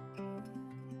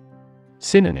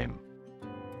 Synonym: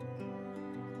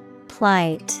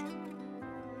 Plight,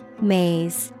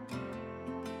 maze.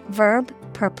 Verb,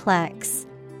 perplex.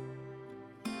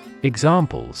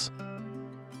 Examples: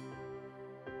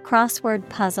 Crossword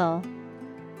puzzle.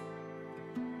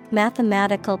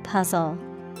 Mathematical puzzle.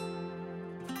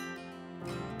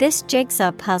 This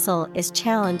jigsaw puzzle is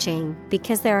challenging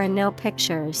because there are no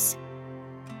pictures.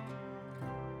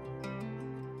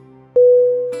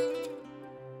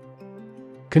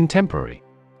 Contemporary.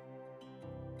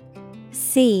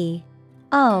 CONTEMPORARY.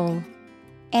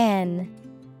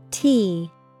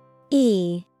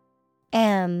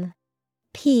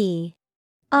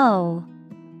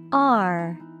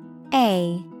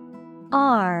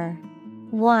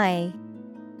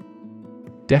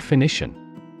 Definition: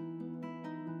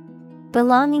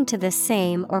 Belonging to the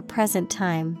same or present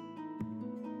time.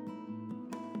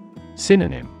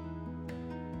 Synonym: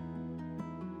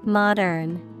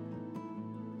 Modern,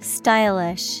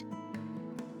 stylish,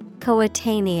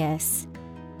 coetaneous.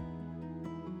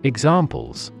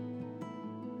 Examples: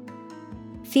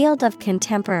 Field of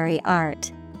contemporary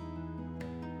art.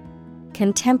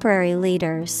 Contemporary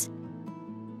leaders.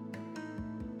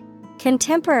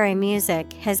 Contemporary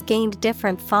music has gained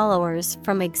different followers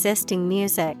from existing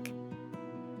music.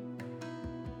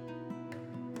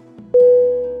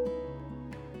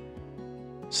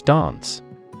 Stance.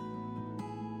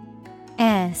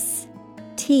 STANCE.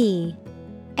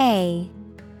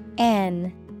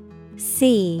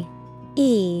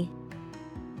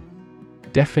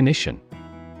 Definition: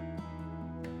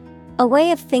 A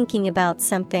way of thinking about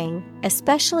something,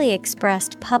 especially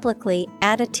expressed publicly,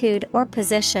 attitude or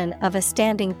position of a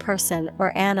standing person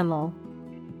or animal.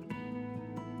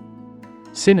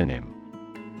 Synonym: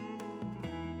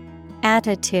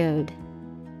 Attitude,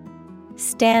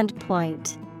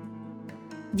 standpoint,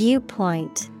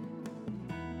 Viewpoint.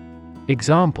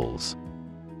 Examples: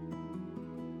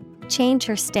 Change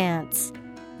her stance.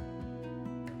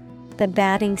 The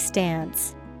batting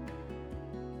stance.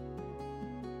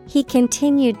 He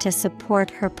continued to support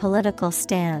her political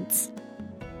stance.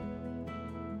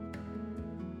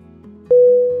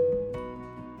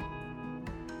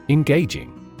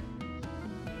 Engaging.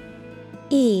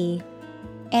 ENGAGING.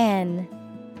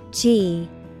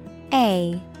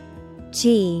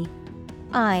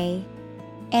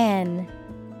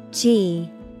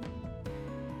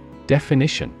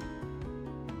 Definition: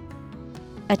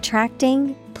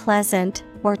 Attracting, pleasant,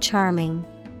 or charming.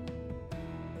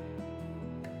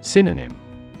 Synonym: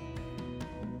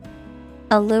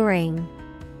 Alluring,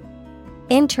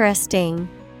 interesting,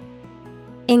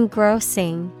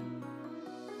 engrossing.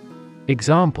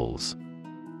 Examples: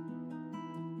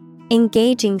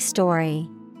 Engaging story.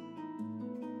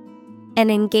 An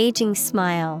engaging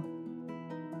smile.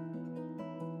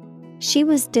 She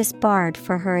was disbarred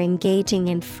for her engaging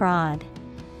in fraud.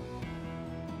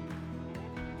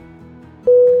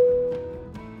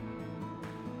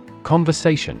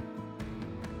 Conversation.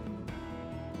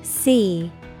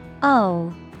 CONversation.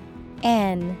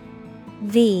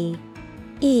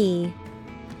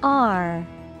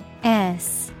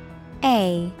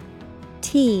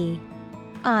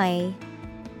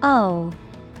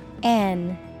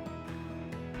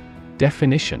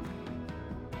 Definition: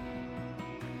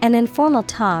 An informal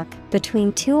talk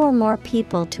between two or more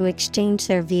people to exchange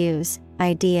their views,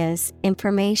 ideas,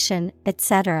 information,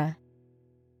 etc.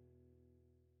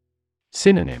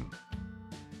 Synonym: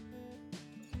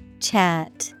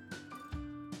 Chat,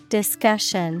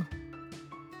 discussion,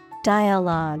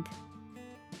 dialogue.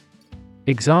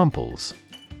 Examples: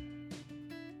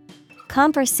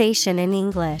 Conversation in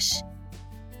English.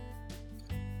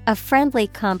 A friendly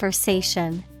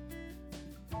conversation.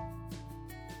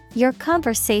 Your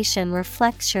conversation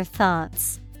reflects your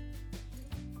thoughts.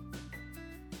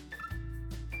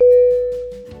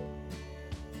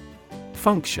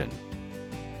 Function.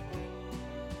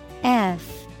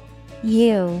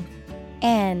 FUNCTION.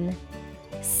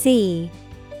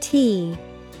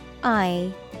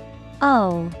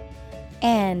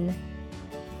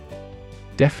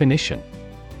 Definition: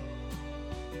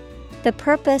 The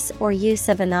purpose or use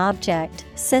of an object,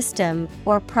 system,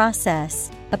 or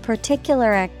process, a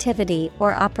particular activity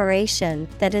or operation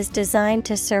that is designed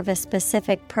to serve a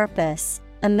specific purpose,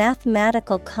 a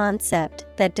mathematical concept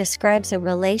that describes a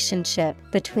relationship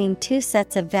between two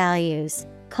sets of values,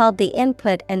 called the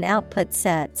input and output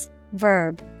sets.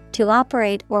 Verb, to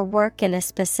operate or work in a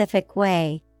specific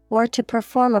way, or to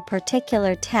perform a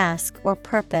particular task or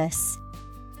purpose.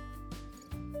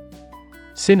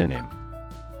 Synonym: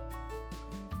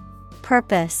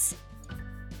 Purpose,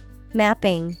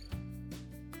 mapping,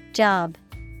 job.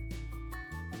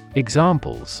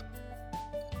 Examples: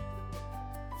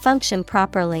 Function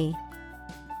properly.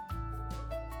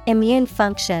 Immune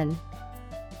function.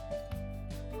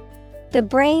 The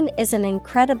brain is an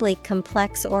incredibly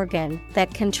complex organ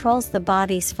that controls the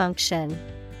body's function.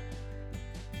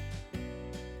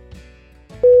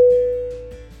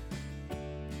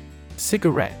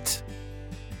 Cigarette.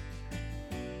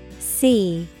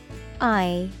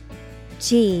 CIGARETTE.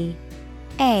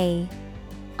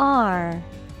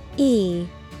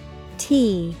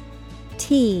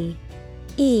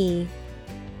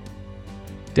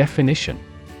 Definition: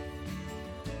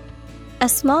 A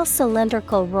small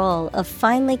cylindrical roll of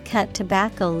finely cut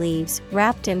tobacco leaves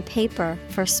wrapped in paper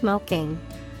for smoking.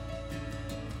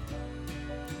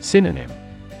 Synonym: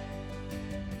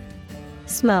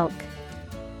 Smoke,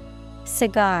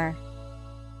 cigar,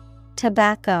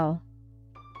 tobacco.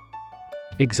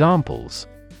 Examples: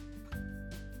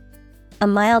 A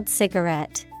mild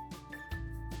cigarette.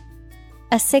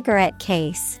 A cigarette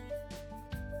case.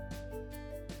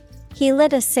 He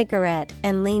lit a cigarette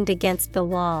and leaned against the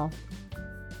wall.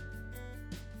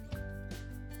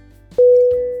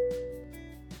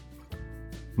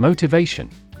 Motivation.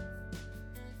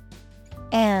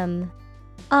 MOTIVATION.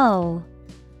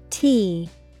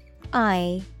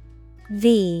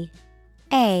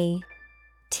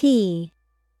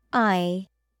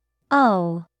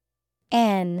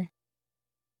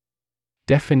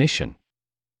 Definition: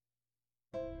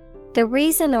 The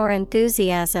reason or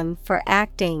enthusiasm for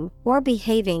acting or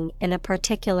behaving in a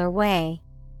particular way.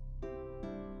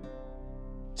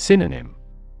 Synonym: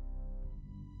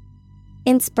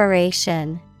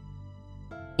 Inspiration,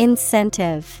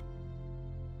 incentive,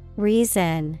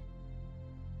 reason.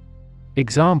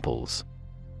 Examples: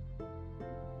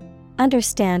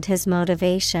 Understand his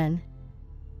motivation.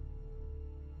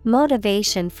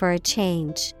 Motivation for a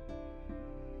change.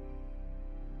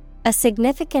 A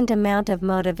significant amount of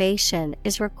motivation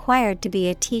is required to be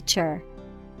a teacher.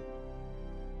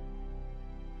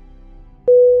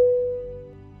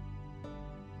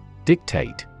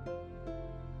 Dictate.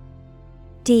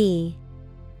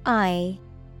 D-I-C-T-A-T-E.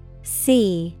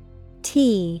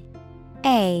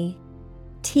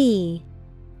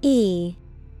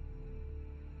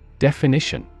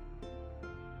 Definition.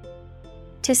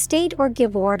 To state or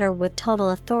give order with total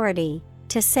authority,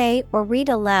 to say or read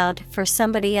aloud for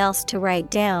somebody else to write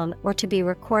down or to be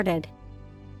recorded.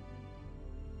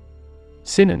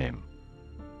 Synonym.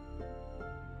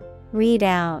 Read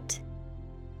out,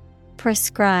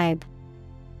 prescribe,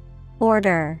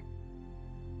 order.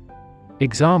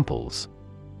 Examples.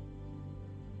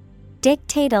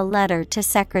 Dictate a letter to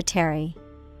secretary.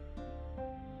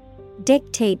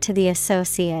 Dictate to the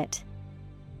associate.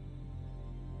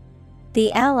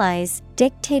 The Allies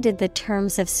dictated the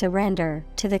terms of surrender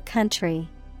to the country.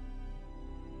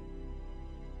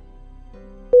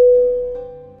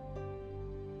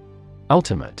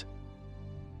 Ultimate.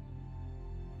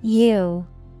 U-L-T-I-M-A-T-E.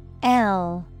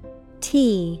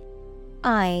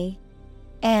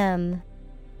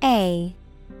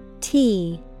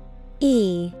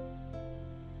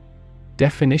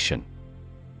 Definition.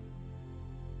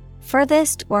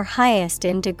 Furthest or highest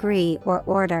in degree or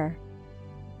order.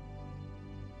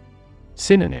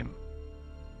 Synonym.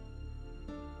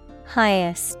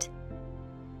 Highest,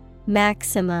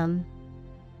 maximum,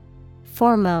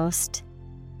 foremost.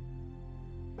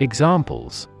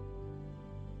 Examples.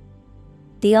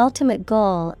 The ultimate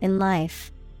goal in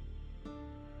life.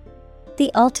 The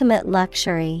ultimate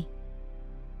luxury.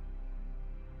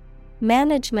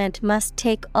 Management must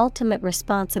take ultimate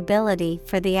responsibility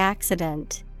for the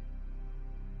accident.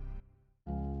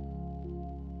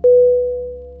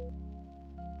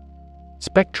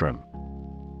 Spectrum.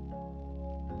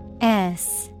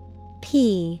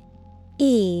 S-P-E-C-T-R-U-M.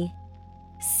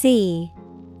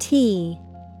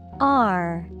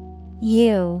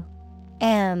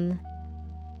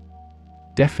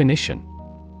 Definition.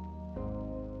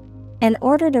 An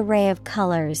ordered array of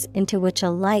colors into which a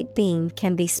light beam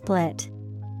can be split.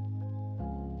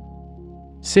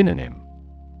 Synonym.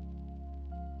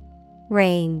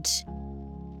 Range,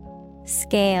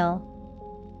 scale,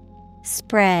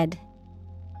 spread.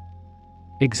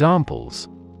 Examples.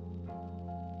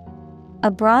 A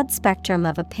broad spectrum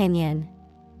of opinion.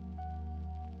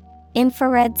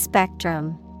 Infrared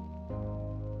spectrum.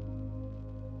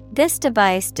 This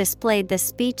device displayed the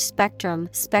speech spectrum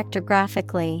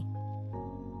spectrographically.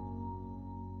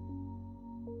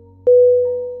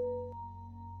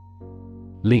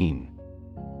 Lean.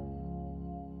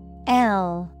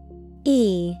 L-E-A-N.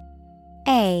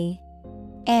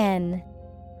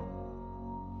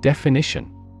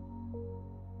 Definition.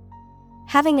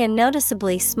 Having a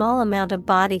noticeably small amount of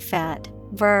body fat.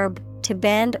 Verb, to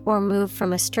bend or move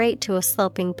from a straight to a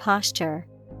sloping posture.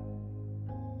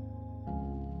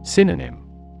 Synonym.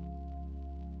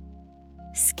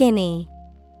 Skinny,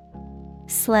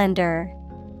 slender.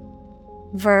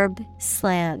 Verb,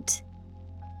 slant.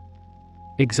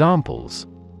 Examples.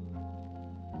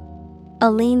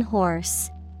 A lean horse.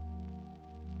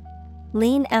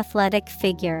 Lean athletic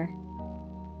figure.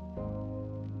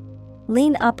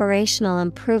 Lean operational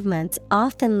improvements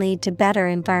often lead to better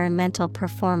environmental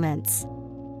performance.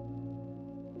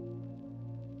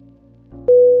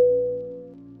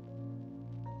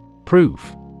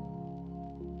 Proof.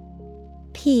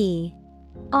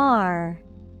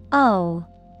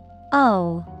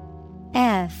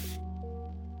 P-R-O-O-F.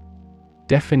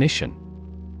 Definition.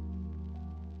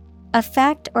 A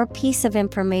fact or piece of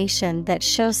information that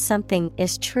shows something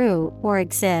is true or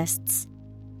exists.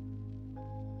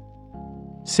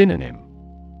 Synonym.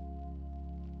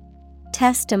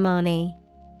 Testimony,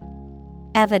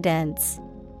 evidence,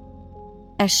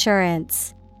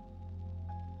 assurance.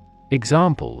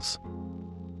 Examples.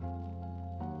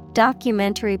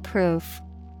 Documentary proof.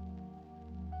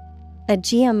 A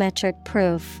geometric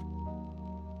proof.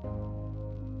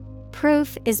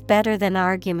 Proof is better than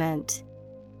argument.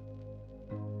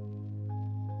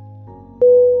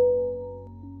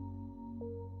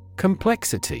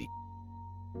 Complexity.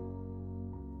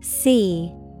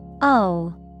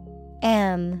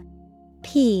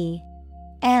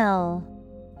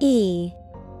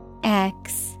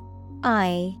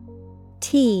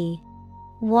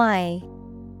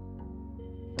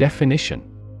 Definition.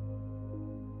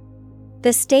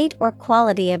 The state or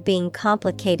quality of being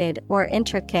complicated or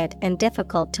intricate and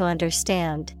difficult to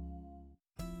understand.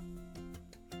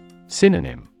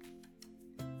 Synonym.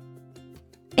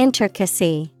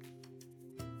 Intricacy,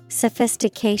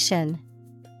 sophistication,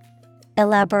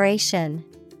 elaboration.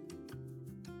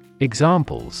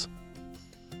 Examples: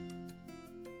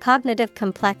 cognitive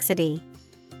complexity,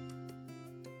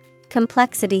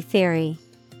 complexity theory.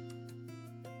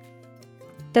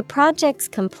 The project's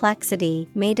complexity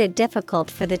made it difficult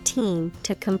for the team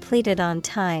to complete it on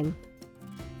time.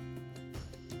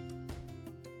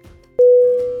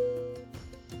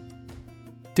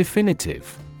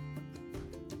 Definitive.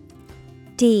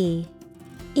 D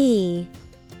E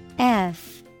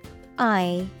F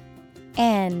I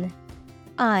N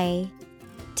I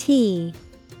T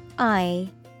I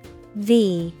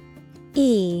V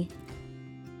E.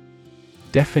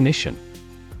 Definition: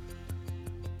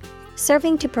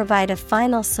 serving to provide a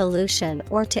final solution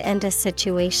or to end a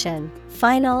situation,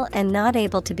 final and not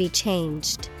able to be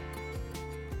changed.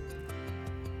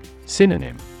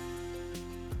 Synonym: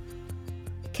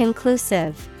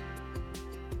 conclusive,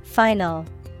 final,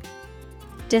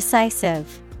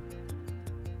 decisive.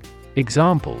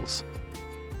 Examples: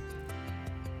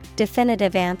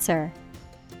 definitive answer,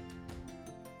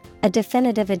 a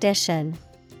definitive addition.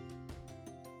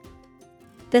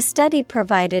 The study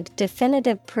provided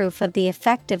definitive proof of the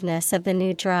effectiveness of the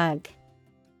new drug.